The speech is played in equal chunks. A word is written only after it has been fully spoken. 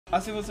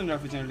ASIF HOSSAIN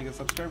RAFI চ্যানেলটিকে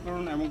subscribe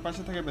করুন এবং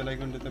পাশে থাকা বেল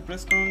আইকনটিতে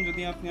প্রেস করুন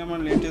যদি আপনি আমার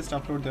লেটেস্ট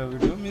আপলোড দেওয়া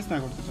ভিডিও মিস না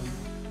করতে চান।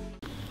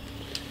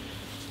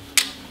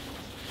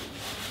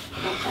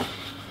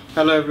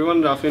 Hello everyone,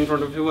 Rafi in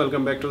front of you.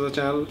 Welcome back to the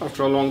channel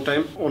after a long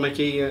time.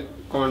 অনেকেই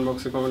কমেন্ট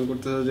বক্সে কমেন্ট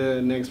করতেছে যে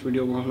নেক্সট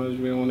ভিডিও কখন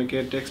আসবে, অনেকে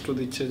টেক্সটও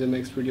দিচ্ছে যে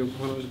নেক্সট ভিডিও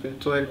কখন আসবে।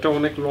 তো একটা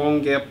অনেক লং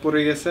গ্যাপ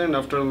পড়ে গেছে and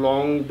after a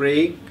long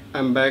break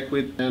I'm back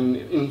with an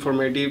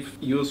informative,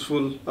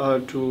 useful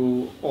to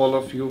all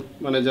of you.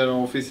 মানে যারা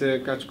অফিসে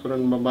কাজ করেন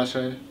বা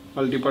বাসায়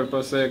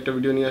মাল্টিপারপাসে একটা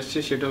ভিডিও নিয়ে আসছি,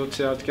 সেটা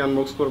হচ্ছে আজকে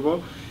আনবক্স করব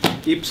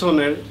EPSON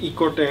এর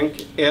EcoTank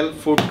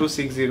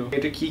L4260।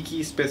 এটা কি কি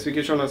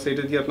স্পেসিফিকেশন আছে,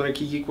 এটা দিয়ে আপনারা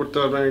কি কি করতে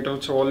পারবেন। এটা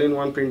হচ্ছে অল ইন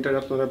ওয়ান প্রিন্টার,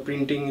 আপনারা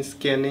প্রিন্টিং,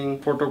 স্ক্যানিং,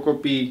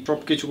 ফটোকপি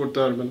সবকিছু করতে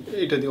পারবেন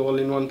এটা দিয়ে, all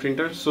in one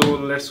printer. So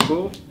let's go,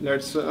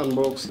 let's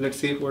unbox, let's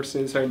see what's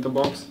inside the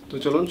box. তো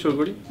চলুন শুরু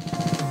করি।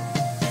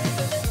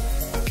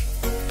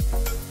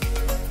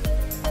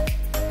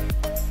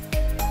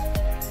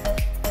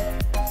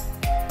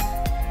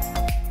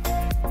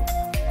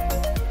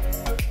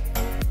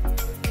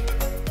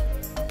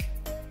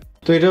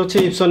 তো এটা হচ্ছে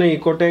EPSON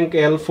EcoTank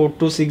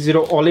L4260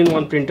 all in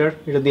one printer.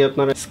 এটা দিয়ে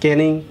আপনারা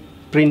স্ক্যানিং,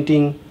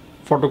 প্রিন্টিং,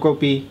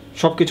 ফটোকপি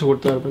সব কিছু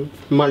করতে পারবেন,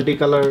 মাল্টি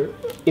কালার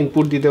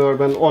ইনপুট দিতে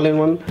পারবেন, অল ইন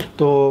ওয়ান।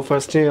 তো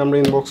ফার্স্টে আমরা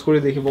ইনবক্স করে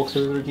দেখি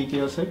বক্সের ভিতরে কী কী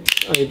আছে।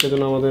 আর এটার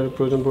জন্য আমাদের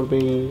প্রয়োজন পড়বে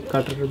এই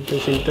কাটার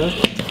মেশিনটা।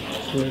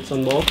 Let's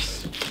unbox.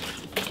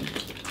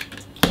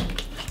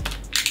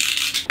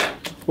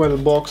 Well,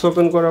 box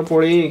open করার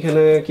পরেই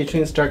এখানে কিছু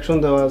ইনস্ট্রাকশন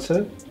দেওয়া আছে,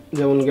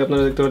 যেমন কি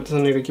আপনারা দেখতে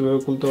পাচ্ছেন এটা কীভাবে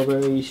খুলতে হবে,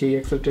 এই সেই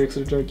এক্সেট্রা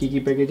এক্সেট্রা, কী কী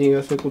প্যাকেজিং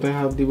আছে, কোথায়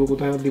হাত দিব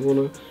কোথায় হাত দিব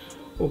না।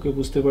 ওকে,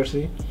 বুঝতে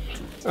পারছি।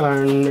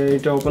 অ্যান্ড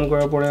এটা ওপেন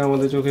করার পরে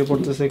আমাদের চোখে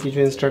পড়তেছে কিছু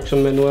instruction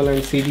manual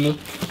and CD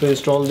two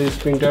install this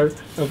printer.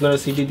 আপনারা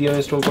সিডি দিয়েও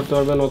ইনস্টল করতে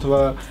পারবেন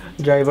অথবা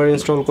ড্রাইভার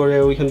ইনস্টল করে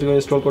ওইখান থেকে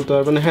ইনস্টল করতে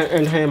পারবেন। হ্যাঁ,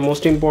 অ্যান্ড হ্যাঁ,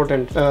 মোস্ট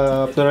ইম্পর্ট্যান্ট,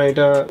 আপনারা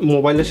এটা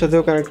মোবাইলের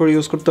সাথেও কানেক্ট করে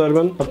ইউজ করতে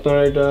পারবেন,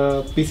 আপনারা এটা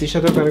পিসির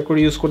সাথেও কানেক্ট করে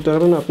ইউজ করতে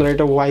পারবেন, আপনারা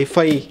এটা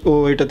ওয়াইফাই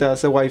এটাতে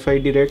আছে, ওয়াইফাই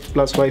ডিরেক্ট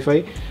প্লাস ওয়াইফাই,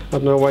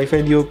 আপনারা ওয়াইফাই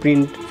দিয়েও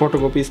প্রিন্ট,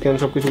 ফটোকপি, স্ক্যান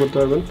সব কিছু করতে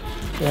পারবেন।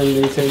 অ্যান্ড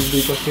এই সাইড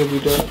দুই পাশে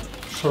দুইটা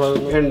সরানো,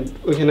 অ্যান্ড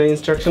ওইখানে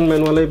ইনস্ট্রাকশন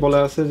ম্যানুয়ালেই বলা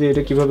আছে যে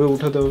এটা কীভাবে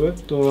উঠাতে হবে।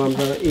 তো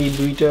আমরা এই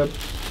দুইটা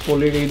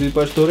পোলের এই দুই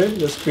পাশ ধরে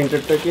জাস্ট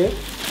প্রিন্টারটাকে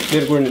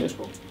বের করে নিয়ে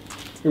আসবো।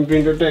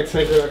 প্রিন্টারটা এক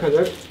সাইডে রাখা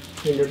যাক।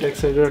 প্রিন্টারটা এক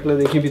সাইডে রাখলে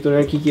দেখি ভিতরে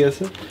আর কী কী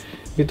আছে।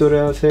 ভিতরে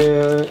আছে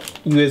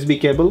USB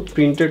cable,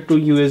 printer two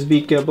USB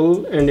cable,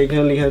 and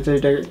এখানে লেখা আছে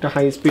এটা একটা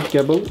হাই স্পিড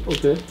কেবল।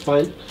 ওকে,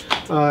 ফাইন।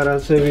 আর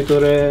আছে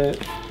ভিতরে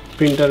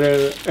প্রিন্টারের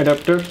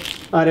অ্যাডাপ্টার,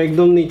 আর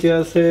একদম নিচে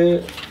আছে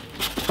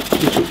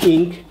কিছু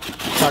ইঙ্ক,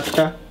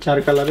 চার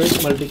কালারের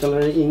মাল্টি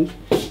কালারের ইঙ্ক।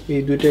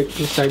 এই দুইটা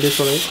একটু সাইডে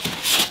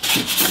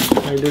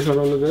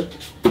সরানো যায়।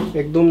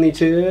 একদম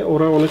নিচে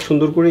ওরা অনেক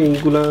সুন্দর করে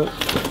ইঙ্কগুলা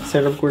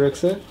সেট আপ করে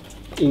রাখছে,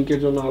 ইঙ্কের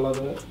জন্য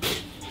আলাদা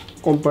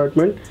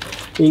কম্পার্টমেন্ট।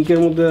 ইঙ্কের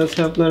মধ্যে আছে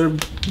আপনার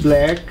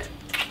ব্ল্যাক,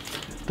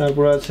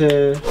 তারপর আছে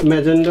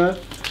ম্যাজেন্ডা,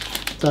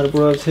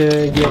 তারপর আছে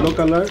ইয়েলো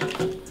কালার,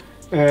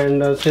 অ্যান্ড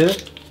আছে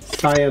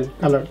সায়ান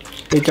কালার।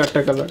 এই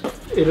চারটা কালার।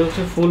 এটা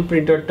হচ্ছে ফুল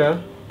প্রিন্টারটা,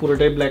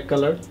 পুরোটাই ব্ল্যাক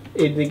কালার।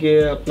 এইদিকে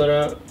আপনারা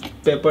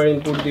পেপার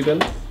ইনপুট দিবেন,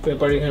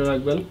 পেপার এখানে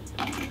রাখবেন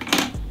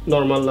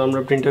নর্মাল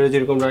আমরা প্রিন্টারে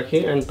যেরকম রাখি,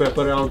 অ্যান্ড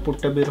পেপারের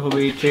আউটপুটটা বের হবে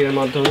এই ট্রের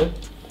মাধ্যমে।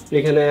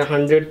 এখানে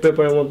 100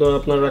 পেপারের মতো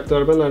আপনারা রাখতে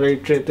পারবেন, আর এই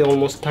ট্রেতে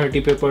অলমোস্ট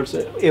 30 পেপার,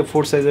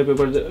 A4 সাইজের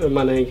পেপার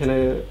মানে এখানে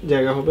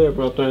জায়গা হবে,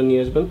 এরপর আপনারা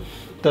নিয়ে আসবেন।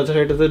 তাছাড়া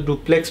এটাতে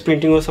ডুপ্লেক্স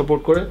প্রিন্টিংও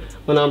সাপোর্ট করে,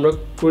 মানে আমরা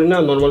করি না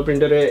নর্মাল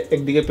প্রিন্টারে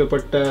একদিকে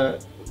পেপারটা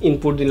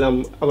ইনপুট দিলাম,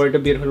 আবার এটা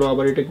বের হলো,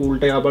 আবার এটাকে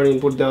উল্টায় আবার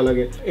ইনপুট দেওয়া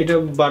লাগে। এটা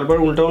বারবার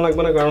উল্টাও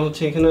লাগবে না, কারণ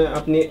হচ্ছে এখানে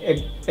আপনি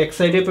এক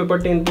সাইডে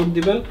পেপারটা ইনপুট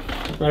দিবেন,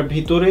 আর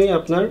ভিতরেই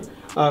আপনার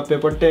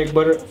পেপারটা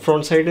একবার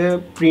ফ্রন্ট সাইডে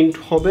প্রিন্ট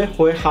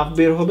হয়ে হাফ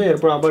বের হবে,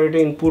 এরপর আবার এটা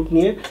ইনপুট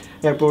নিয়ে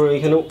এরপর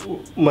এখানে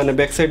মানে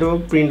ব্যাক সাইডেও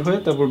প্রিন্ট হয়ে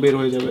তারপর বের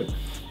হয়ে যাবে।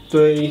 তো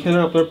এইখানে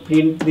আপনার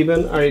প্রিন্ট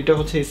দিবেন, আর এটা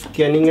হচ্ছে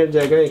স্ক্যানিংয়ের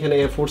জায়গা। এখানে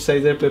A4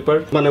 সাইজের পেপার,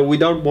 মানে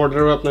উইদাউট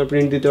বর্ডারও আপনার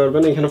প্রিন্ট দিতে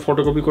পারবেন, এখানে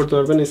ফটোকপি করতে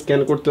পারবেন,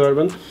 স্ক্যান করতে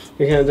পারবেন।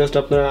 এখানে জাস্ট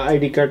আপনার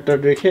আইডি কার্ডটা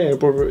রেখে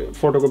এরপর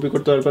ফটোকপি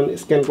করতে পারবেন,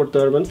 স্ক্যান করতে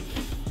পারবেন।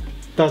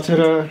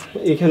 তাছাড়া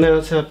এখানে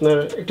আছে আপনার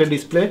একটা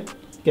ডিসপ্লে,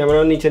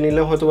 ক্যামেরা নিচে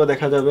নিলে হয়তো বা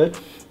দেখা যাবে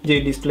যে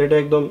ডিসপ্লেটা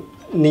একদম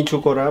নিচু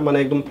করা, মানে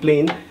একদম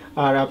প্লেন।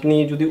 আর আপনি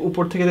যদি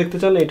উপর থেকে দেখতে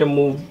চান এটা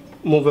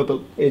মুভেবল,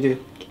 এই যে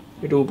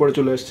এটা উপরে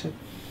চলে আসছে।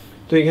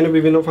 তো এখানে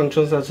বিভিন্ন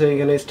ফাংশনস আছে,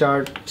 এখানে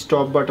স্টার্ট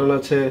স্টপ বাটন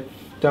আছে,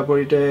 তারপর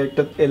এটা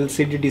একটা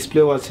LCD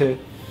ডিসপ্লেও আছে,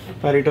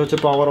 আর এটা হচ্ছে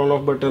পাওয়ার অন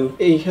অফ বাটন।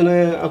 এইখানে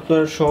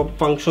আপনার সব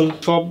ফাংশন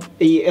সব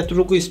এই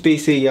এতটুকু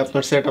স্পেসেই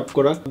আপনার সেট আপ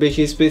করা,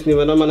 বেশি স্পেস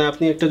নেবে না। মানে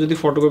আপনি একটা যদি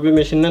ফটোকপি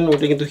মেশিন নেন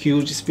ওটা কিন্তু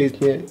হিউজ স্পেস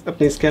নেয়,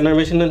 আপনি স্ক্যানার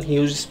মেশিন নেন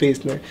হিউজ স্পেস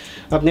নেয়,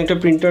 আপনি একটা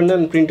প্রিন্টার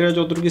নেন প্রিন্টারে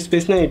যতটুকু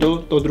স্পেস নেয় এটাও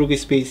ততটুকু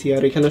স্পেসই।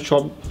 আর এখানে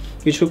সব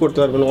কিছু করতে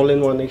পারবেন অল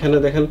ইন ওয়ান। এখানে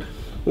দেখেন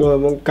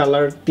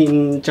colour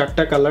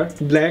 3-4টা colour,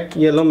 black,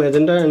 yellow,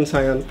 magenta and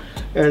Sayan.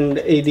 And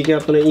এইদিকে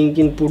আপনারা ইঙ্ক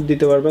ইনপুট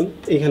দিতে পারবেন।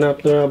 এখানে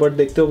আপনারা আবার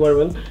দেখতেও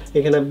পারবেন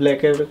এখানে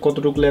ব্ল্যাকের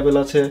কতটুকু লেভেল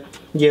আছে,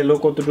 ইয়েলো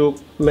কতটুক,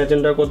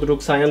 ম্যাজেন্ডা কতটুক,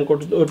 সায়ান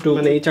কতটুক,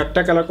 মানে এই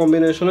 4টা কালার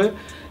কম্বিনেশনে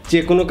যে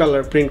কোনো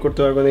কালার প্রিন্ট করতে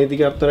পারবেন।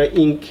 এইদিকে আপনারা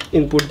ইঙ্ক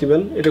ইনপুট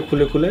দিবেন, এটা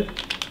খুলে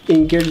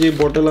ইঙ্কের যে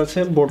বোতল আছে,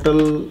 বোতল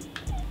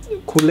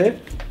খুলে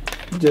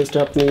জাস্ট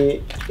আপনি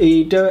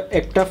এইটা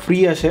একটা ফ্রি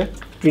আসে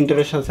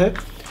প্রিন্টারের সাথে,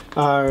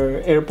 আর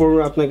এরপর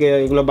আপনাকে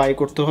এগুলো বাই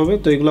করতে হবে।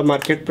 তো এগুলো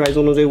মার্কেট প্রাইস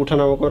অনুযায়ী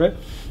উঠানামা করে।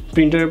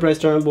 প্রিন্টারের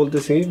প্রাইসটা আমি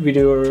বলতেছি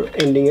ভিডিওর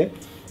এন্ডিংয়ে।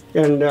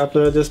 অ্যান্ড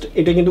আপনারা জাস্ট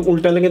এটা কিন্তু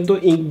উল্টালে কিন্তু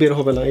ইঙ্ক বের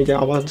হবে না, এই যে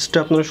আওয়াজটা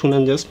আপনারা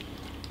শুনেন জাস্ট,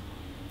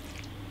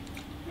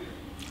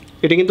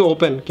 এটা কিন্তু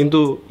ওপেন কিন্তু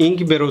ইঙ্ক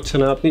বের হচ্ছে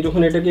না। আপনি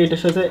যখন এটাকে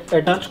এটার সাথে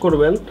অ্যাটাচ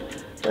করবেন,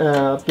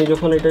 আপনি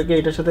যখন এটাকে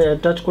এটার সাথে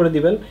অ্যাটাচ করে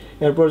দিবেন,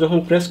 এরপর যখন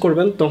প্রেস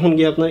করবেন তখন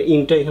গিয়ে আপনার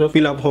ইঙ্কটা এখানে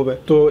ফিল আপ হবে।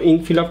 তো ইঙ্ক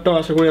ফিল আপটাও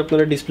আশা করি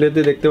আপনারা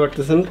ডিসপ্লেতে দেখতে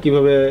পারতেছেন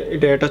কীভাবে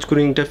এটা অ্যাটাচ করে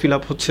ইঙ্কটা ফিল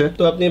আপ হচ্ছে।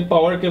 তো আপনি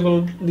পাওয়ার কেবল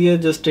দিয়ে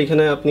জাস্ট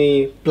এখানে আপনি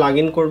প্লাগ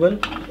ইন করবেন,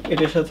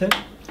 এটার সাথে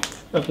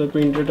আপনার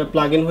প্রিন্টারটা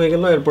প্লাগ ইন হয়ে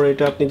গেল। এরপর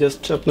এটা আপনি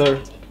জাস্ট আপনার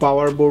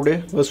পাওয়ার বোর্ডে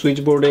বা সুইচ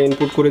বোর্ডে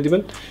ইনপুট করে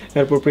দিবেন,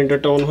 এরপর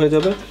প্রিন্টারটা অন হয়ে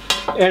যাবে।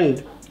 অ্যান্ড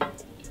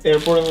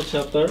এরপরে হচ্ছে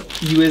আপনার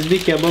ইউএসবি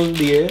কেবল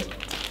দিয়ে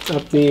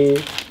আপনি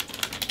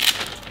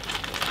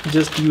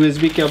জাস্ট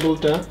ইউএসবি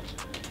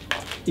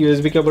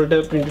কেবলটা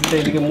প্রিন্টারটা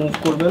এদিকে মুভ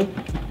করবেন।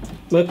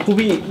 মানে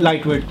খুবই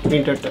light weight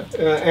প্রিন্টারটা।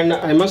 And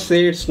I must say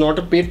it's not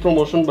a paid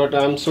promotion, but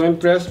I am so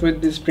impressed with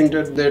this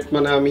printer that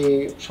মানে আমি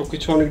সব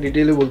কিছু অনেক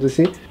ডিটেলে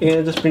বলতেছি।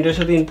 এখানে জাস্ট প্রিন্টারের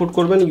সাথে ইনপুট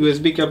করবেন,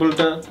 ইউএসবি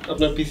কেবলটা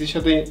আপনার পিসির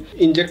সাথে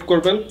ইনজেক্ট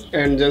করবেন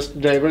অ্যান্ড জাস্ট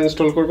ড্রাইভার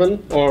ইনস্টল করবেন।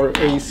 আর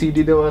এই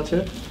সিডি দেওয়া আছে,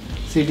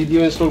 সিডি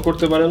দিয়েও ইনস্টল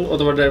করতে পারেন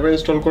অথবা ড্রাইভার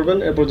ইনস্টল করবেন।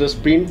 এরপর just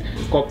print,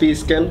 copy,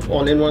 scan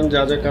all in one,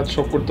 যা যা কাজ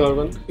সব করতে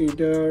পারবেন।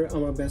 এইটার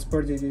আমার বেস্ট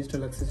পার্ট যে জিনিসটা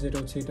লাগছে সেটা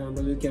হচ্ছে এটা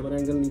আমরা যদি ক্যামেরা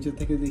অ্যাঙ্গেল নিচে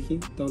থেকে দেখি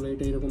তাহলে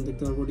এটা এরকম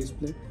দেখতে পারবো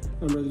ডিসপ্লে।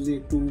 আমরা যদি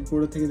একটু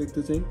উপরে থেকে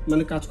দেখতে চাই,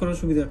 মানে কাজ করার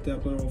সুবিধার্থে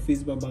আপনার অফিস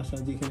বা বাসা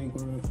যেখানেই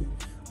করেন আপনি,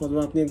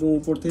 অথবা আপনি একদম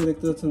উপর থেকে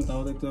দেখতে যাচ্ছেন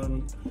তাও দেখতে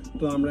পারবেন।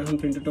 তো আমরা এখন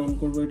প্রিন্টারটা অন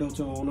করবো, এটা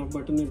হচ্ছে অন অফ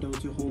বাটন, এটা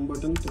হচ্ছে হোম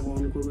বাটন। তো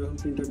অন করবো এখন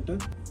প্রিন্টারটা,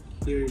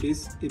 here it is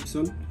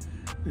Epson.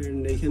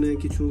 And এখানে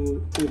কিছু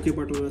ওকে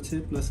বাটন আছে,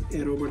 প্লাস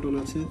অ্যারো বাটন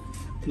আছে,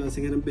 প্লাস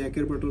এখানে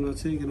ব্যাকের বাটন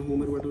আছে, এখানে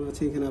হোমের বাটন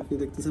আছে। এখানে আপনি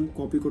দেখতেছেন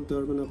কপি করতে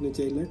পারবেন আপনি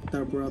চাইলে,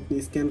 তারপর আপনি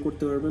স্ক্যান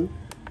করতে পারবেন,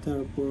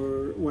 তারপর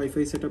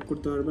ওয়াইফাই সেট আপ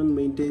করতে পারবেন,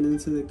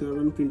 মেইনটেনেন্সে দেখতে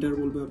পারবেন, প্রিন্টার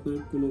বলবে আপনার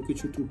কোনো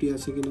কিছু ত্রুটি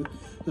আছে কিনা,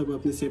 তারপর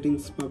আপনি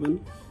সেটিংস পাবেন।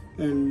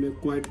 অ্যান্ড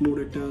কোয়াইট মোড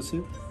একটা আছে।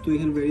 তো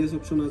এখানে ভেরিয়াস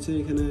অপশন আছে।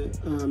 এখানে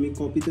আমি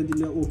কপিতে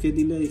দিলে, ওকে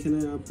দিলে এখানে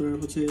আপনার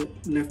হচ্ছে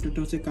লেফটেরটা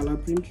হচ্ছে কালার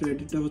প্রিন্ট,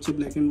 রাইটেরটা হচ্ছে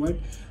ব্ল্যাক অ্যান্ড হোয়াইট।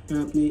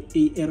 আপনি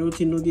এই অ্যারো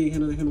চিহ্ন দিয়ে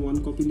এখানে দেখেন 1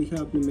 কপি লিখা,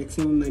 আপনি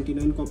ম্যাক্সিমাম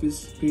 99 কপিস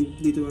প্রিন্ট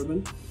দিতে পারবেন।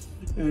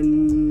 অ্যান্ড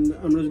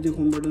আমরা যদি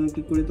হোম বাটনে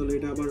ক্লিক করি তাহলে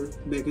এটা আবার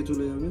ব্যাকে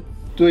চলে যাবে।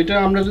 তো এটা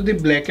আমরা যদি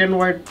ব্ল্যাক অ্যান্ড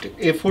হোয়াইট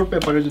A4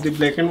 পেপারে যদি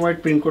ব্ল্যাক অ্যান্ড হোয়াইট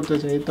প্রিন্ট করতে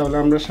চাই তাহলে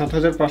আমরা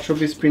 7500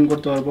 পিস প্রিন্ট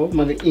করতে পারবো,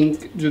 মানে ইঙ্ক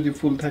যদি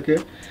ফুল থাকে।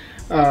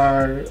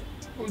 আর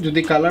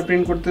যদি কালার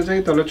প্রিন্ট করতে চাই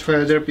তাহলে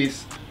 6000 পিস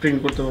প্রিন্ট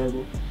করতে পারবো।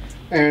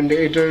 অ্যান্ড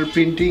এটার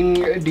প্রিন্টিং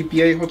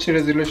ডিপিআই হচ্ছে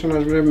রেজুলেশন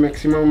আসবে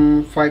ম্যাক্সিমাম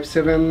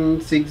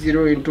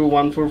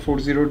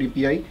 5760x1440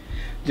 ডিপিআই,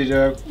 যেটা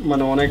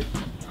মানে অনেক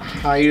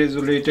হাই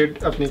রেজুলেটেড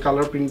আপনি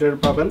কালার প্রিন্টার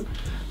পাবেন।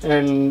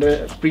 অ্যান্ড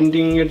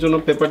প্রিন্টিংয়ের জন্য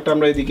পেপারটা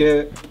আমরা এদিকে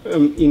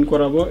ইন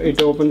করাবো।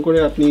 এটা ওপেন করে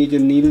আপনি যে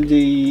নীল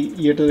যেই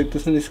ইয়েটা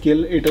দেখতেছেন স্কেল,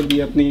 এটা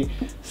দিয়ে আপনি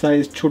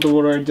সাইজ ছোটো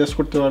বড়ো অ্যাডজাস্ট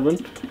করতে পারবেন।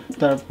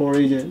 তারপর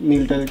এই যে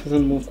নীলটা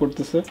দেখতেছেন মুভ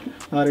করতেছে,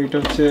 আর এটা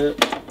হচ্ছে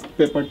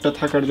পেপারটা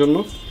থাকার জন্য।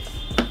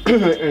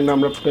 অ্যান্ড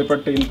আমরা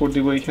পেপারটা ইনপুট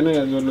দিব এইখানে,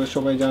 অ্যাজ ওয়েল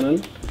সবাই জানেন।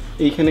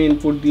 এইখানে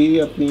ইনপুট দিয়েই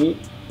আপনি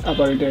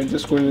আবার এটা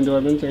অ্যাডজাস্ট করে নিতে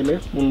পারবেন চাইলে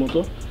মন মতো।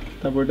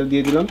 তারপর এটা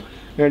দিয়ে দিলাম।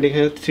 অ্যান্ড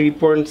এখানে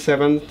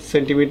 3.7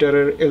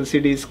 সেন্টিমিটারের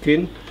এলসিডি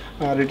স্ক্রিন,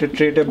 আর এটা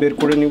ট্রেটা বের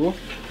করে নিব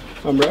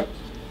আমরা।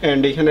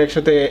 অ্যান্ড এখানে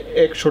একসাথে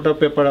 100টা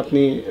পেপার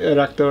আপনি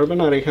রাখতে পারবেন।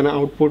 আর এখানে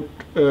আউটপুট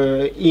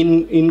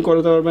ইন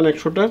করতে পারবেন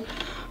 100টা,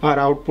 আর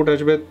আউটপুট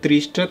আসবে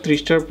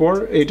 30টার পর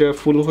এটা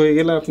ফুল হয়ে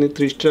গেলে আপনি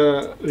 30টা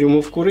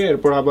রিমুভ করে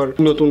এরপর আবার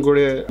নতুন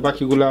করে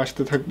বাকিগুলো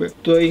আসতে থাকবে।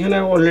 তো এখানে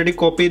অলরেডি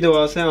কপি দেওয়া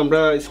আছে, আমরা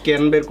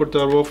স্ক্যান বের করতে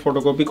পারবো,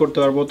 ফটোকপি করতে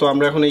পারবো। তো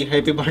আমরা এখন এই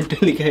হ্যাপি বার্থডে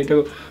লিখে এটা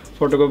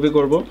ফটোকপি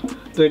করব।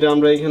 তো এটা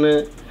আমরা এখানে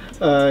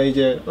এই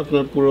যে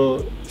আপনার পুরো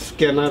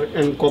স্ক্যানার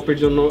অ্যান্ড কপির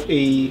জন্য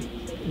এই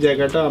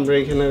জায়গাটা আমরা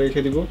এখানে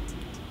রেখে দিব,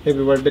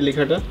 হ্যাপি বার্থডে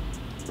লেখাটা।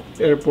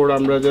 এরপর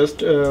আমরা জাস্ট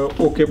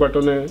ওকে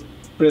বাটনে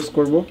প্রেস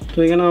করব। তো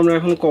এখানে আমরা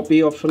এখন কপি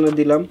অপশনে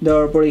দিলাম,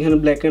 দেওয়ার পর এখানে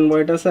ব্ল্যাক অ্যান্ড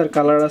হোয়াইট আছে আর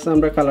কালার আছে,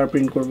 আমরা কালার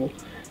প্রিন্ট করব।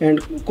 অ্যান্ড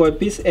কয়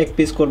পিস? 1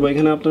 পিস করবো।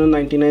 এখানে আপনারা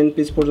 99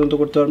 পিস পর্যন্ত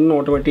করতে পারবেন,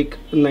 অটোমেটিক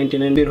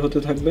 99 বের হতে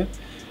থাকবে।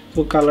 তো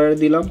কালার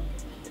দিলাম,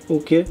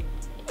 ওকে।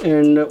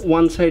 অ্যান্ড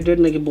ওয়ান সাইডেড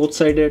নাকি বোথ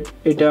সাইডেড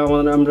এটা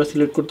আমরা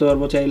সিলেক্ট করতে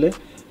পারবো চাইলে।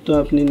 তো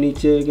আপনি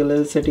নিচে গেলে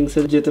সেটিংসে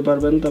যেতে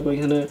পারবেন, তারপর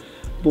এখানে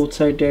বোথ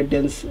সাইডেড,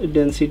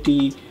 ডেন্সিটি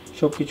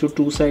সব কিছু,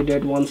 2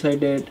 সাইডেড, 1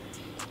 সাইডেড,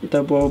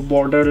 তারপর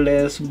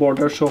বর্ডারলেস,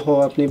 বর্ডার সহ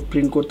আপনি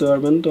প্রিন্ট করতে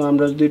পারবেন। তো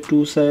আমরা যদি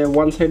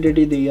 1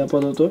 সাইডেডই দিই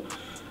আপাতত।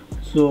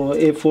 সো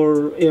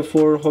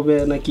A4 হবে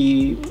নাকি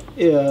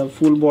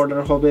ফুল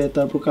বর্ডার হবে,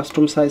 তারপর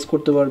কাস্টম সাইজ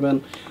করতে পারবেন।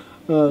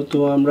 তো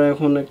আমরা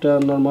এখন একটা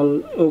নর্মাল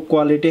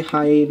কোয়ালিটি,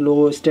 হাই, লো,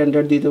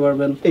 স্ট্যান্ডার্ড দিতে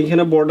পারবেন।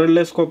 এইখানে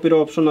বর্ডারলেস কপির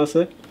অপশন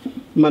আছে,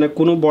 মানে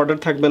কোনো বর্ডার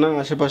থাকবে না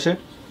আশেপাশে,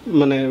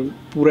 মানে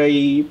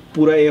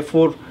পুরা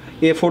A4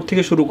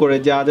 থেকে শুরু করে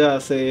যা যা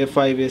আছে, A5,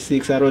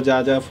 A6 আরও যা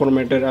যা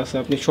ফরম্যাটের আছে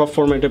আপনি সব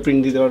ফরম্যাটে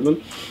প্রিন্ট দিতে পারবেন।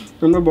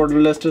 আমরা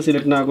বর্ডারলেসটা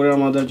সিলেক্ট না করে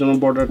আমাদের জন্য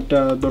বর্ডারটা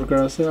দরকার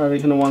আছে। আর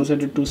এখানে 1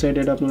 সাইডেড, 2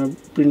 সাইডেড আপনারা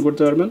প্রিন্ট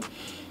করতে পারবেন।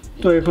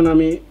 তো এখন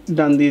আমি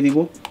ডান দিয়ে দিব।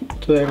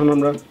 তো এখন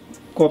আমরা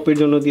কপির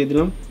জন্য দিয়ে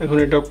দিলাম। এখন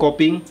এটা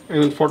কপিং,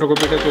 এখন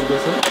ফটোকপিটা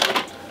চলতেছে।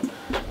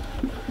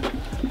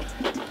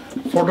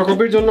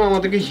 ফটোকপির জন্য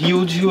আমাদেরকে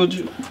হিউজ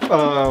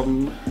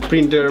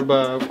প্রিন্টার বা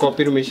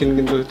কপির মেশিন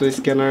কিন্তু হতো,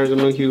 স্ক্যানারের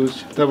জন্য হিউজ।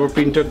 তারপর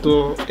প্রিন্টার তো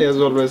as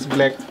always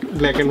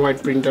black and white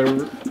printer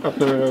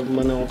আপনারা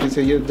মানে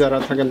অফিসে যারা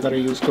থাকেন তারা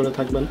ইউজ করে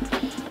থাকবেন,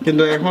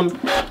 কিন্তু এখন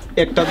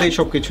একটাতেই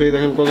সব কিছুই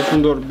দেখেন কত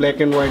সুন্দর ব্ল্যাক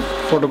অ্যান্ড হোয়াইট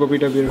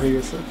ফটোকপিটা বের হয়ে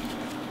গেছে।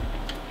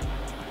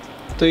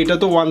 তো এটা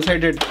তো ওয়ান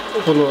সাইডেড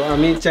হলো,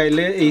 আমি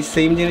চাইলে এই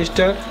সেম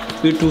জিনিসটা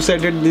যদি টু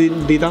সাইডেড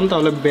দিতাম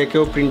তাহলে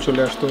ব্যাকেও প্রিন্ট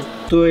চলে আসতো।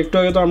 তো একটু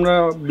আগে তো আমরা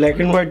ব্ল্যাক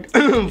অ্যান্ড হোয়াইট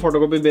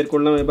ফটোকপি বের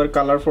করলাম, এবার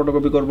কালার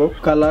ফটোকপি করব।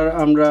 কালার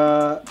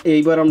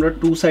এইবার আমরা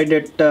টু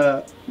সাইডেডটা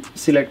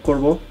সিলেক্ট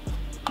করব,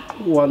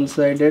 one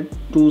sided,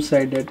 two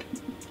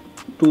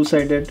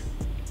sided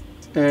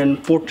and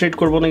portrait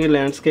করবো নাকি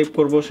ল্যান্ডস্কেপ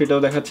করব সেটাও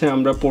দেখাচ্ছে,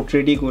 আমরা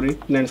পোর্ট্রেটই করি,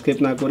 ল্যান্ডস্কেপ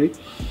না করি।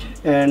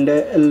 অ্যান্ড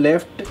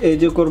লেফট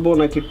এজে করব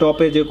নাকি টপ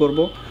এজে করব,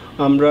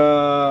 আমরা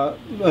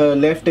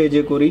লেফট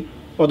এজে করি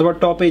অথবা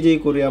টপ এজেই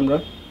করি, আমরা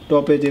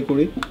টপ এজে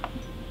করি।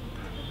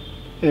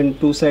 অ্যান্ড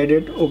টু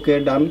সাইডেড, ওকে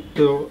ডান।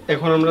 তো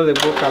এখন আমরা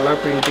দেখবো কালার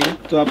প্রিন্টিং।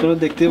 তো আপনারা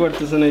দেখতেই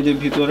পারতেছেন এই যে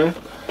ভিতরে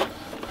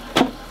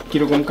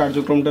কীরকম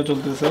কার্যক্রমটা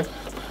চলতেছে,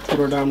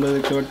 পুরোটা আমরা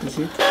দেখতে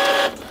পারতেছি।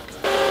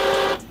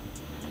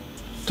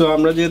 তো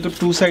আমরা যেহেতু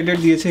টু সাইডেড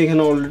দিয়েছি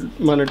এখানে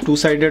মানে টু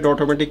সাইডেড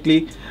অটোমেটিকলি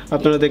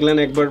আপনারা দেখলেন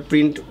একবার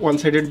প্রিন্ট ওয়ান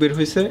সাইডেড বের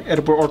হয়েছে,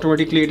 এরপর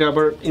অটোমেটিকলি এটা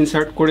আবার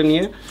ইনসার্ট করে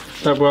নিয়ে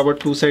তারপর আবার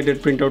টু সাইডেড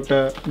প্রিন্ট আউটটা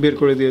বের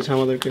করে দিয়েছে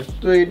আমাদেরকে।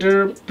 তো এটার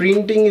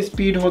প্রিন্টিং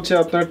স্পিড হচ্ছে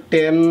আপনার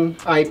 10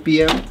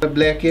 IPM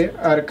ব্ল্যাকে,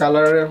 আর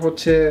কালারে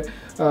হচ্ছে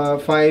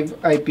 5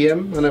 IPM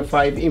মানে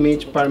 5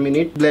 ইমেজ পার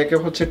মিনিট। ব্ল্যাকে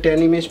হচ্ছে 10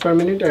 ইমেজ পার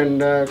মিনিট অ্যান্ড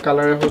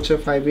কালারে হচ্ছে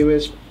 5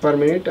 image per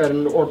minute. And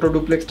auto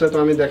ডুপ্লেক্সটা তো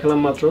আমি দেখালাম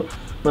মাত্র,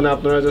 মানে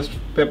আপনারা জাস্ট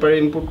পেপারে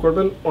ইনপুট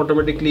করবেন,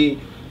 অটোমেটিকলি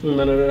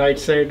মানে রাইট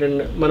সাইড অ্যান্ড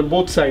মানে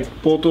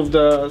বোথ অফ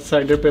দ্য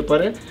সাইডের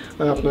পেপারে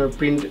আপনার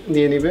প্রিন্ট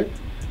দিয়ে নেবে।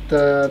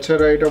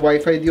 তাছাড়া এটা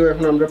ওয়াইফাই দিয়েও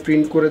এখন আমরা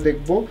প্রিন্ট করে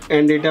দেখবো।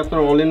 অ্যান্ড এটা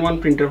আপনার অল ইন ওয়ান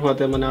প্রিন্টার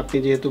হওয়াতে মানে আপনি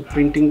যেহেতু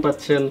প্রিন্টিং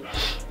পাচ্ছেন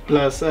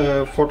প্লাস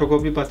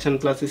ফটোকপি পাচ্ছেন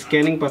প্লাস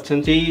স্ক্যানিং পাচ্ছেন,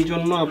 সেই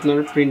জন্য আপনার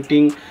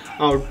প্রিন্টিং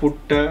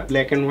আউটপুটটা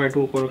ব্ল্যাক অ্যান্ড হোয়াইট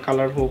হোক ওর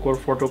কালার হোক ওর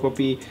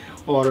ফটোকপি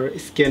ওর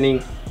স্ক্যানিং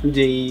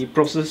যেই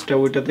প্রসেসটা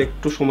ওইটাতে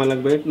একটু সময়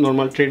লাগবে।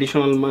 নর্মাল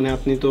ট্রেডিশনাল মানে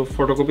আপনি তো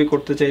ফটোকপি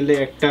করতে চাইলে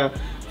একটা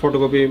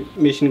ফটোকপি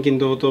মেশিন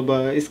কিনতে হতো, বা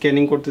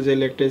স্ক্যানিং করতে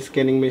চাইলে একটা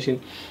স্ক্যানিং মেশিন,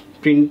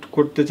 প্রিন্ট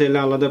করতে চাইলে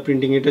আলাদা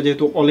প্রিন্টিং। এটা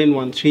যেহেতু all in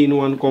one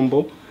 3-in-1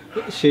 combo,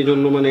 সেই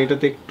জন্য মানে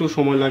এটাতে একটু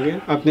সময় লাগে।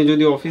 আপনি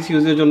যদি অফিস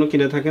ইউজের জন্য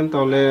কিনে থাকেন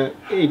তাহলে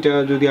এইটা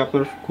যদি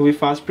আপনার খুবই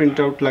ফাস্ট প্রিন্ট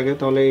আউট লাগে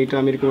তাহলে এইটা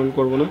আমি রিকমেন্ড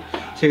করবো না।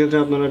 সেক্ষেত্রে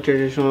আপনারা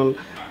ট্রেডিশনাল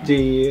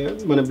যেই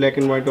মানে black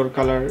and white or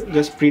colour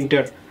just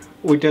printer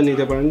ওইটা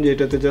নিতে পারেন,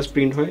 যেটাতে জাস্ট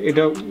প্রিন্ট হয়।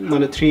 এটা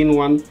মানে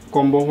 3-in-1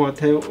 কম্বো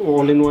হওয়াতে,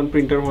 অল ইন ওয়ান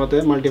প্রিন্টার হওয়াতে,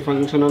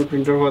 মাল্টিফাংশনাল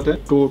প্রিন্টার হওয়াতে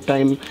একটু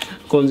টাইম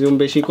কনজিউম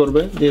বেশি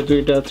করবে, যেহেতু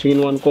এটা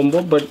 3-in-1 combo.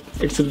 But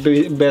it's a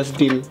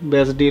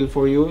best deal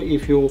for you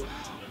if you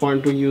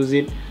want to use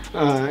it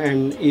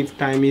and if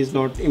time is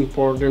not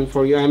important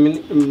for you. I mean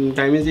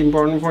time is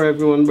important for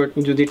everyone, but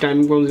যদি time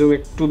consume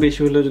একটু বেশি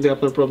হলে যদি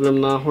আপনার problem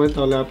না হয়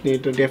তাহলে আপনি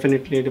এটা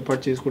ডেফিনেটলি এটা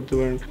পারচেজ করতে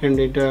পারেন। অ্যান্ড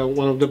এটা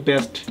one of the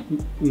best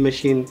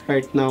machine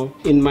right now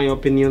in my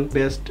opinion,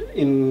 best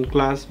in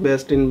class,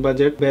 best in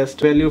budget, best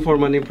value for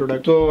money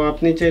product. তো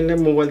আপনি চাইলে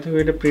মোবাইল থেকে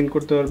এটা প্রিন্ট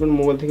করতে পারবেন।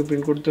 মোবাইল থেকে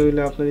প্রিন্ট করতে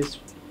হলে আপনার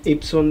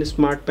EPSON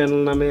স্মার্ট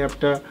প্যানেল নামে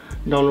অ্যাপটা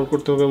ডাউনলোড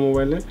করতে হবে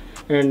মোবাইলে।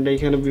 অ্যান্ড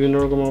এইখানে বিভিন্ন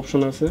রকম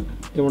অপশন আছে,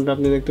 যেমনটা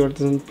আপনি দেখতে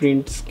পাচ্ছেন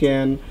print,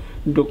 scan,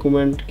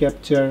 document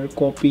capture,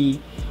 copy,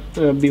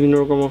 বিভিন্ন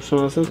রকম অপশন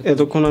আছে।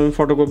 এতক্ষণ আমি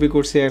ফটোকপি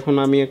করছি, এখন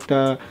আমি একটা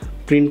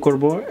প্রিন্ট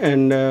করব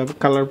অ্যান্ড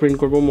কালার প্রিন্ট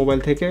করব মোবাইল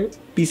থেকে।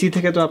 পিসি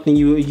থেকে তো আপনি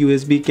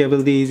USB কেবল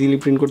দিয়ে ইজিলি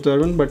প্রিন্ট করতে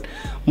পারবেন, বাট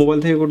মোবাইল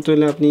থেকে করতে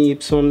হলে আপনি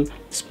EPSON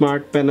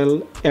স্মার্ট প্যানেল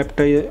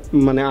অ্যাপটাই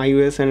মানে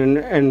iOS অ্যান্ড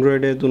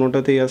অ্যান্ড্রয়েডে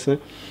দুটোতেই আছে,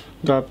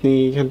 তো আপনি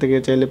এখান থেকে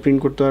চাইলে প্রিন্ট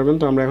করতে পারবেন।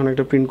 তো আমরা এখন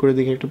একটা প্রিন্ট করে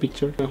দেখি একটা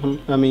পিকচার। এখন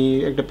আমি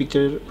একটা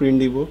পিকচার প্রিন্ট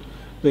দিব।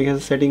 তো এখানে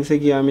সেটিংসে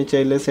গিয়ে আমি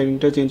চাইলে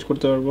সেটিংটা চেঞ্জ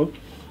করতে পারবো,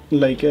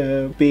 লাইক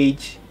পেজ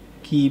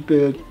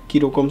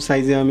কীরকম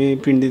সাইজে আমি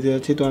প্রিন্ট দিতে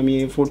যাচ্ছি। তো আমি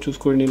A4 চুজ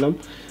করে নিলাম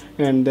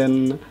অ্যান্ড দেন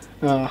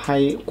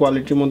হাই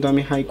কোয়ালিটির মধ্যে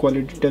আমি হাই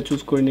কোয়ালিটিটা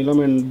চুজ করে নিলাম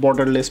অ্যান্ড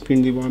বর্ডারলেস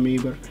প্রিন্ট দিব আমি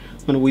এবার,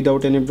 মানে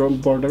উইদাউট এনি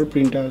বর্ডার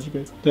প্রিন্টটা আসবে।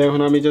 তো এখন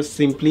আমি জাস্ট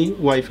সিম্পলি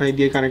ওয়াইফাই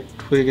দিয়ে কানেক্ট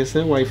হয়ে গেছে,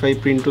 ওয়াইফাই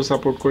প্রিন্টও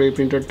সাপোর্ট করে এই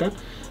প্রিন্টারটা।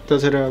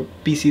 তাছাড়া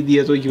পিসি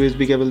দিয়ে তো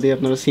USB কেবল দিয়ে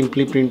আপনারা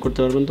সিম্পলি প্রিন্ট করতে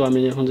পারবেন। তো আমি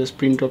এখন জাস্ট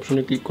প্রিন্ট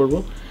অপশনে ক্লিক করব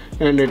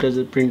অ্যান্ড এটা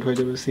যে প্রিন্ট হয়ে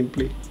যাবে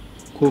সিম্পলি।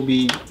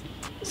 খুবই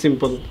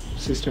সিম্পল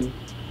সিস্টেম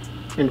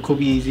অ্যান্ড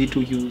খুবই ইজি টু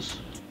ইউজ।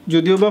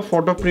 যদিও বা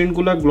ফটো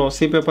প্রিন্টগুলো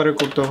গ্লসি পেপারে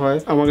করতে হয়,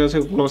 আমার কাছে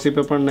গ্লসি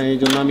পেপার নাই, এই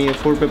জন্য আমি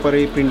A4 পেপারে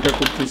এই প্রিন্টটা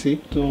করতেছি।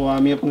 তো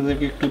আমি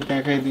আপনাদেরকে একটু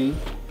দেখাই দিই,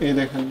 এই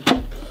দেখেন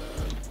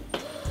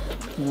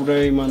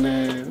পুরাই মানে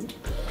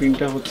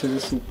প্রিন্টটা হচ্ছে যে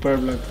সুপার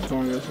লাগছে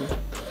আমার কাছে।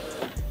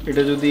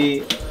 এটা যদি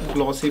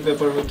গ্লসি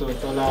পেপার হতো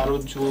তাহলে আরও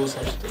জোস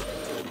আসতো,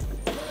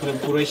 মানে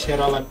পুরোই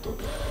সেরা লাগতো,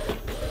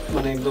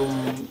 মানে একদম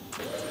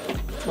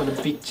মানে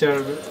পিকচার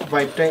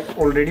ভাইবটাই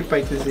অলরেডি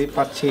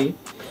পাচ্ছি,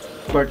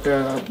 বাট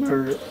আপনার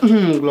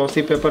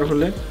গ্লসি পেপার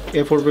হলে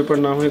A4 পেপার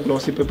না হয়ে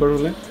গ্লসি পেপার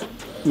হলে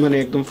মানে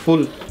একদম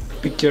ফুল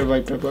পিকচার বাই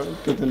পেপার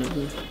পেতেন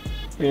আপনি।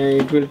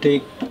 It will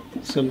take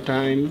some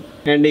time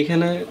and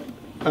এখানে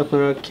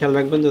আপনারা খেয়াল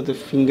রাখবেন যাতে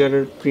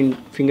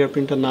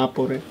ফিঙ্গারপ্রিন্টটা না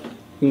পড়ে।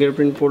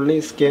 ফিঙ্গারপ্রিন্ট পড়লে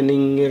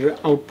স্ক্যানিংয়ের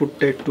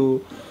আউটপুটটা একটু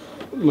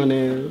মানে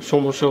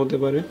সমস্যা হতে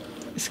পারে,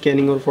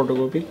 স্ক্যানিং ওর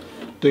ফটোকপি।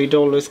 তো এটা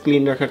অলওয়েজ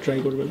ক্লিন রাখার ট্রাই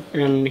করবেন।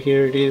 And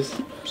here it is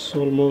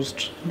almost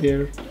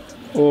there.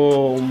 O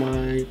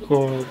my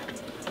god,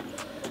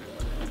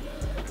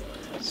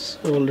 it's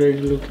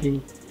already looking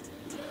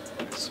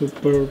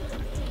superb.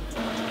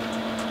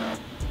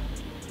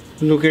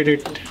 Look at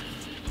it.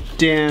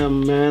 Damn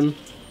man,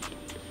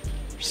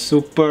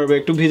 superb.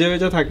 একটু ভিজা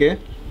ভিজা থাকে,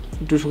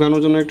 একটু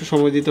শুকানোর জন্য একটু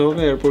সময় দিতে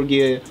হবে, এরপর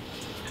গিয়ে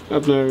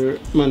আপনার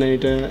মানে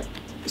এটা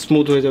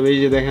স্মুথ হয়ে যাবে। এই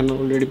যে দেখেন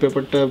অলরেডি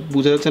পেপারটা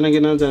বোঝা যাচ্ছে না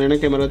কিনা জানি না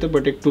ক্যামেরাতে,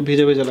 বাট একটু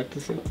ভেজা ভেজা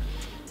লাগতেছে।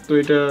 তো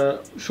এটা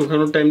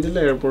শুকানোর টাইম দিলে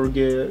এরপর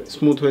গিয়ে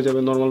স্মুথ হয়ে যাবে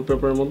নর্মাল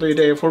পেপারের মতো।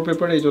 এটা A4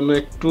 পেপার, এই জন্য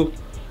একটু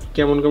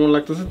কেমন কেমন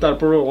লাগতেছে,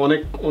 তারপরও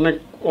অনেক অনেক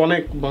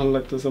অনেক ভালো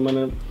লাগতেছে।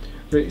 মানে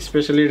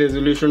স্পেশালি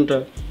রেজলিউশনটা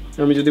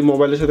আমি যদি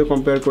মোবাইলের সাথে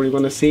কম্পেয়ার করি,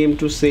 মানে সেম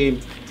টু সেম।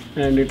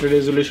 অ্যান্ড এটার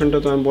রেজলিউশনটা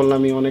তো আমি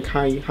বললামই অনেক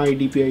হাই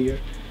DPI এর।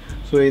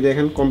 সো এই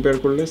দেখেন কম্পেয়ার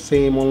করলে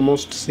same,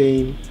 almost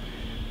same.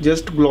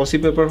 Just glossy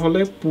paper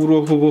হলে পুরো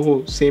হুবহু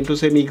সেম টু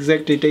সেম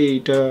এক্স্যাক্ট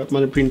এইটা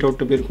মানে প্রিন্ট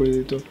আউটটা বের করে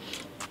দিত।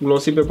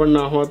 গ্লসি পেপার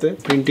না হওয়াতে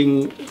প্রিন্টিং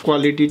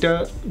কোয়ালিটিটা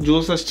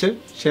জোস আসছে,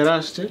 সেরা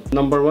আসছে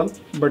নাম্বার 1,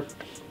 বাট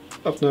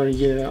আপনার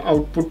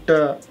আউটপুটটা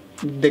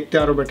দেখতে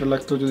আরও বেটার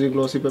লাগতো যদি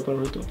গ্লসি পেপার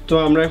হতো। তো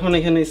আমরা এখন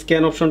এখানে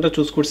স্ক্যান অপশনটা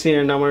চুজ করছি।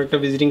 অ্যান্ড আমার একটা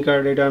ভিজিটিং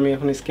কার্ড, এটা আমি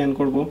এখন স্ক্যান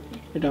করব।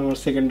 এটা আমার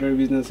সেকেন্ডারি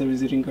বিজনেসের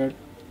visiting card,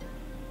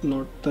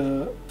 not the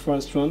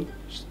first one,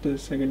 the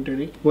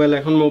secondary. Well,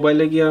 এখন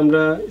মোবাইলে গিয়ে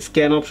আমরা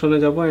স্ক্যান অপশনে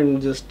যাব অ্যান্ড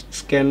জাস্ট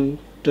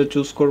স্ক্যানটা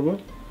চুজ করব।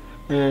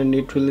 And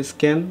it will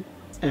scan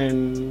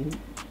and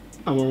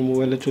আমার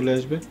মোবাইলে চলে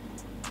আসবে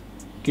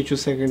কিছু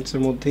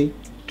সেকেন্ডসের মধ্যেই।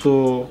 তো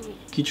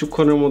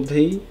কিছুক্ষণের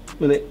মধ্যেই,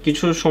 মানে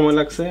কিছু সময়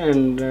লাগছে,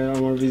 অ্যান্ড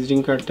আমার ভিজিটিং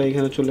কার্ডটা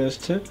এখানে চলে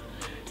আসছে।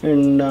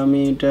 অ্যান্ড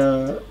আমি এটা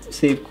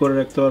সেভ করে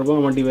রাখতে পারবো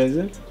আমার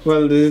ডিভাইসে।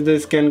 Well, this is the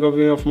scan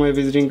copy of my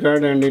visiting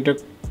card. And এটা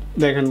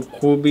দেখেন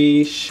খুবই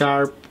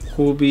শার্প,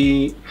 খুবই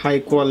high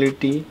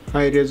quality,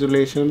 high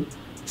resolution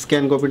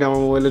scan কপিটা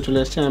আমার মোবাইলে চলে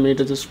আসছে। আমি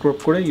এটা জাস্ট ক্রপ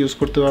করে ইউজ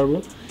করতে পারবো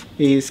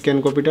এই স্ক্যান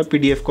কপিটা,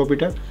 PDF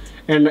কপিটা।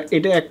 অ্যান্ড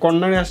এটা এক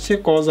কর্নারে আসছে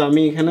কজ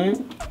আমি এখানে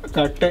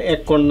কার্ডটা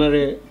এক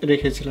কর্নারে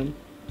রেখেছিলাম,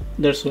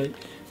 দ্যাটস ওয়াই।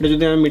 এটা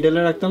যদি আমি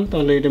মিডলে রাখতাম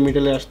তাহলে এটা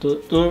মিডলে আসতো।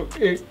 তো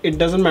ইট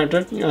ডাজন্ট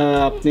ম্যাটার,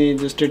 আপনি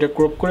জাস্ট এটা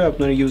ক্রপ করে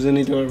আপনার ইউজে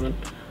নিতে পারবেন।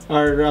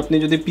 আর আপনি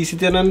যদি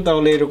পিসিতে নেন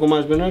তাহলে এরকম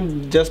আসবে না,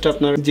 জাস্ট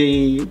আপনার যেই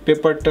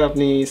পেপারটা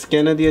আপনি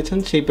স্ক্যানে দিয়েছেন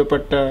সেই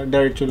পেপারটা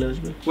ডাইরেক্ট চলে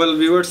আসবে। ওয়েল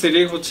ভিউয়ার্স,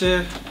 এটাই হচ্ছে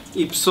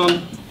EPSON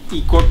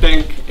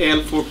EcoTank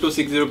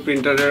L4260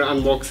 প্রিন্টারের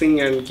unboxing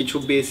and কিছু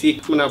বেসিক,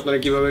 মানে আপনারা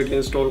কীভাবে এটা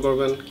ইনস্টল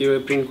করবেন, কীভাবে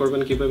প্রিন্ট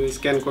করবেন, কীভাবে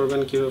স্ক্যান করবেন,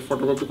 কীভাবে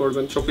ফটোকপি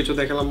করবেন, সব কিছু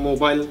দেখালাম।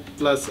 মোবাইল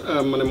প্লাস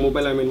মানে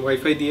মোবাইল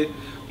ওয়াইফাই দিয়ে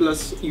প্লাস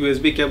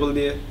USB কেবল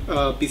দিয়ে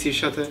পিসির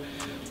সাথে।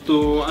 তো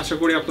আশা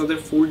করি আপনাদের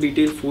ফুল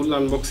detail, full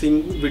unboxing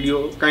video,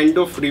 kind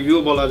of review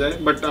বলা যায়,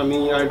 but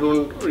I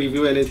don't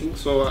review anything,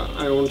 so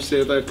I won't say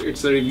that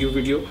it's a review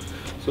video.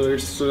 So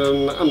it's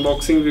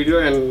unboxing video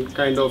and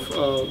kind of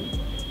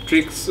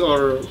tricks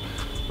or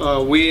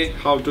way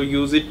how to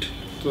use it.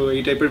 তো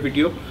এই টাইপের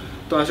video.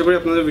 তো আশা করি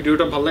আপনাদের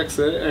ভিডিওটা ভালো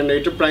লাগছে। অ্যান্ড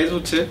এইটার প্রাইস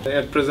হচ্ছে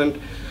অ্যাট প্রেজেন্ট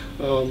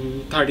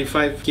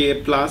 35K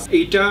প্লাস।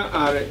 এইটা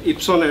আর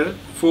ইপসনের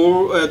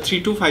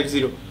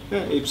 3250,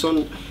 হ্যাঁ, Epson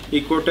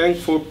EcoTank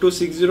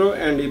 4260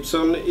 and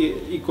Epson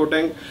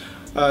EcoTank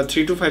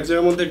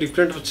 3250 মধ্যে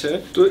ডিফারেন্ট হচ্ছে।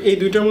 তো এই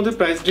দুইটার মধ্যে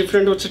প্রাইস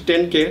ডিফারেন্ট হচ্ছে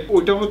 10K।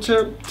 ওইটা হচ্ছে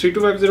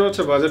 3250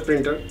 হচ্ছে বাজেট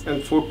প্রিন্টার অ্যান্ড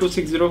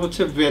 4260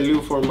 হচ্ছে value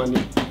for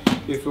money.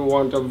 If you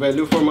want a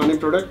value for money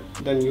product,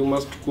 then you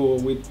must go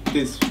with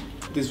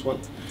this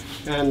one,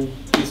 and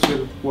this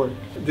will work.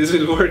 This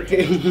will work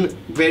in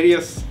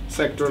various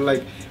sector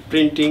like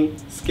printing,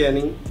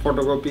 scanning,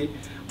 photocopy,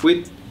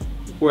 with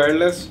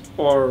wireless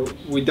or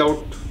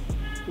without,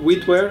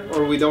 with wire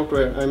or without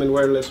wire. I mean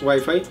wireless,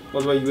 Wi-Fi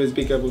or USB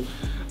cable.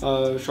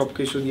 সব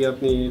কিছু দিয়ে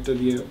আপনি এটা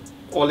দিয়ে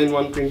all in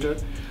one printer,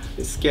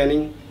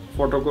 scanning,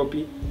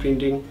 photocopy,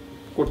 printing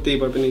করতেই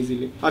পারবেন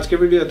easily. আজকের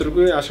video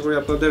এতটুকুই। আশা করি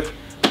আপনাদের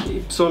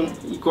EPSON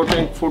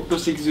EcoTank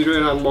 4260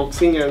 এর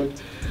unboxing and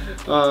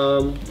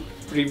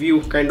review,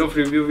 kind of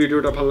review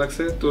ভিডিওটা ভালো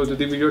লাগছে। তো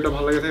যদি ভিডিওটা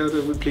ভালো লাগে থাকে তো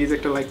প্লিজ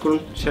একটা লাইক করুন,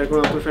 শেয়ার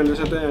করুন আপনার ফ্রেন্ডদের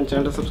সাথে, অ্যান্ড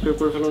চ্যানেলটা সাবস্ক্রাইব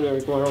করে ফেলুন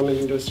এরকম আরও অনেক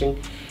ইন্টারেস্টিং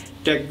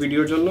টেক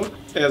ভিডিওর জন্য।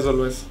 As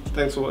always,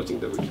 thanks for watching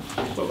the video.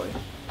 Bye bye.